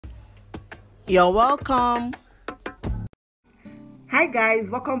You're welcome. Hi guys,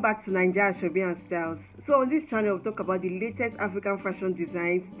 welcome back to nigerian styles. So on this channel we'll talk about the latest African fashion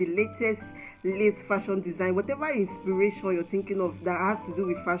designs, the latest lace fashion design, whatever inspiration you're thinking of that has to do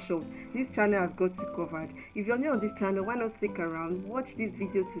with fashion. This channel has got you covered. If you're new on this channel, why not stick around, watch this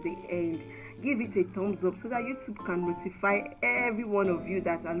video to the end, give it a thumbs up so that YouTube can notify every one of you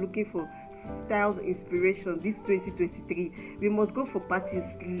that are looking for styles inspiration. This 2023 we must go for parties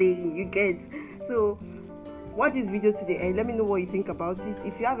slaying, you get. So watch this video to the end. Let me know what you think about it.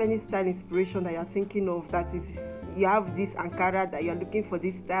 If you have any style inspiration that you're thinking of, that is, you have this Ankara that you're looking for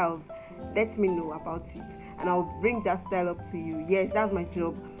these styles, let me know about it and I'll bring that style up to you. Yes, that's my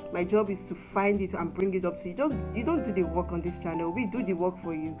job. My job is to find it and bring it up to you. You don't do the work on this channel, we do the work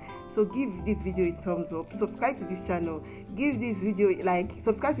for you. So give this video a thumbs up, subscribe to this channel, give this video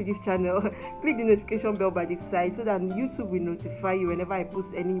subscribe to this channel, click the notification bell by the side so that YouTube will notify you whenever I post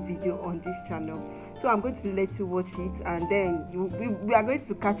any video on this channel. So I'm going to let you watch it and then we are going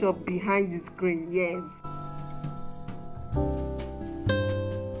to catch up behind the screen. Yes.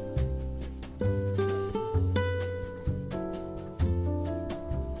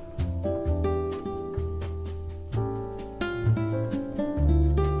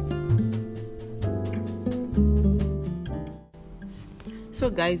 So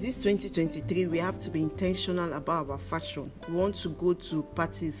guys, this 2023 we have to be intentional about our fashion. We want to go to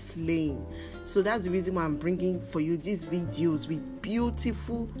parties slaying. So that's the reason why I'm bringing for you these videos with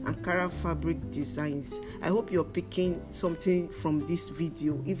beautiful Ankara fabric designs. I hope you're picking something from this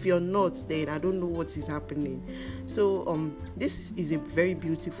video. If you're not, then I don't know what is happening. So this is a very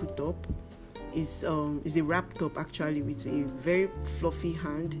beautiful top. It's a wrap top actually with a very fluffy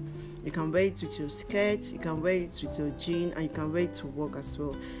hand. You can wear it with your skirt, you can wear it with your jean, and you can wear it to work as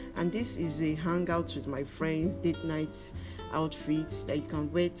well. And this is a hangout with my friends, date night outfits that you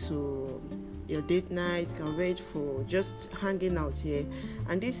can wear to your date night, you can wear it for just hanging out here.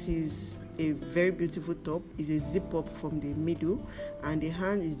 And this is a very beautiful top. It's a zip up from the middle and the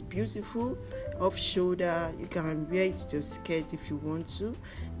hand is beautiful, off shoulder. You can wear it with your skirt if you want to.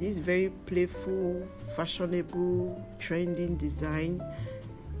 This is very playful, fashionable, trending design.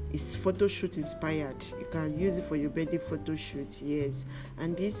 It's photo shoot inspired. You can use it for your birthday photo shoot. Yes.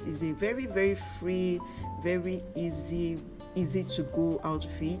 And this is a very, very free, very easy to go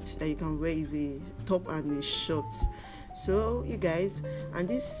outfit that you can wear. Is a top and a shorts. So you guys, and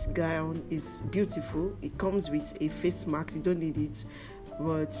this gown is beautiful. It comes with a face mask, you don't need it,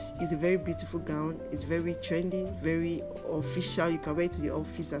 but it's a very beautiful gown. It's very trendy, very official. You can wear it to the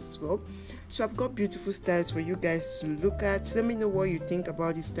office as well. So I've got beautiful styles for you guys to look at. Let me know what you think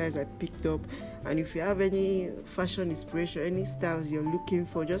about the styles I picked up, and if you have any fashion inspiration, any styles you're looking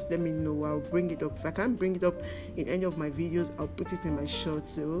for, just let me know. I'll bring it up. If I can't bring it up in any of my videos, I'll put it in my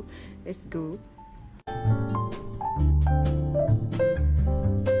shorts. So let's go.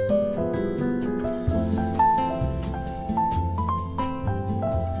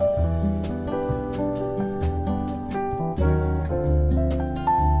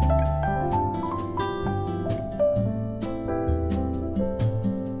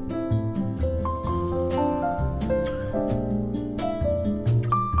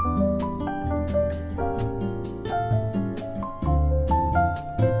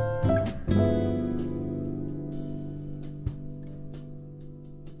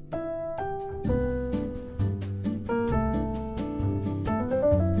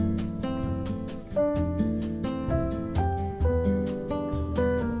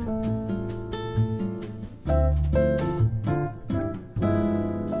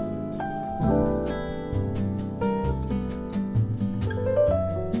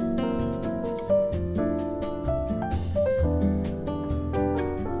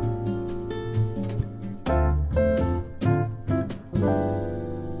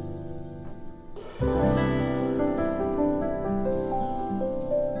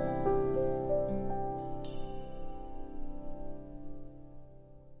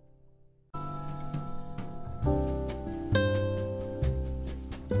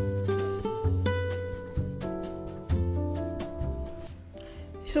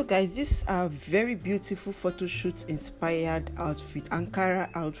 So guys, these are very beautiful photo shoot inspired outfit, Ankara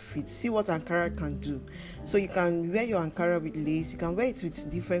outfit. See what Ankara can do. So you can wear your Ankara with lace, you can wear it with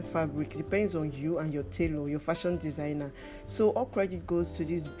different fabrics, depends on you and your tailor, your fashion designer. So all credit goes to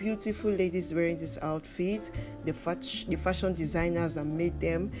these beautiful ladies wearing this outfit, the fashion designers that made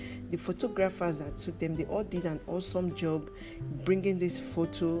them, the photographers that took them. They all did an awesome job bringing this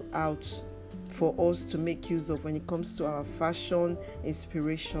photo out for us to make use of when it comes to our fashion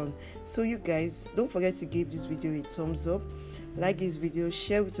inspiration. So you guys, don't forget to give this video a thumbs up. like this video,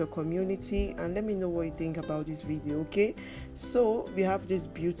 share with your community, and let me know what you think about this video. Okay, so we have this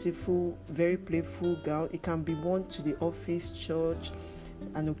beautiful, very playful gown. It can be worn to the office, church,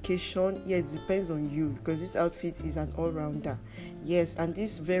 an occasion. Yes, it depends on you, because this outfit is an all-rounder. Yes, and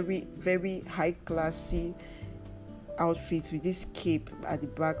this very, very high classy outfit with this cape at the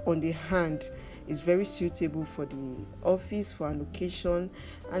back on the hand is very suitable for the office, for an occasion.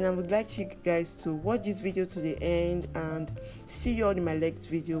 And I would like you guys to watch this video to the end, and see you all in my next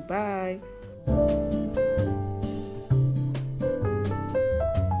video. Bye.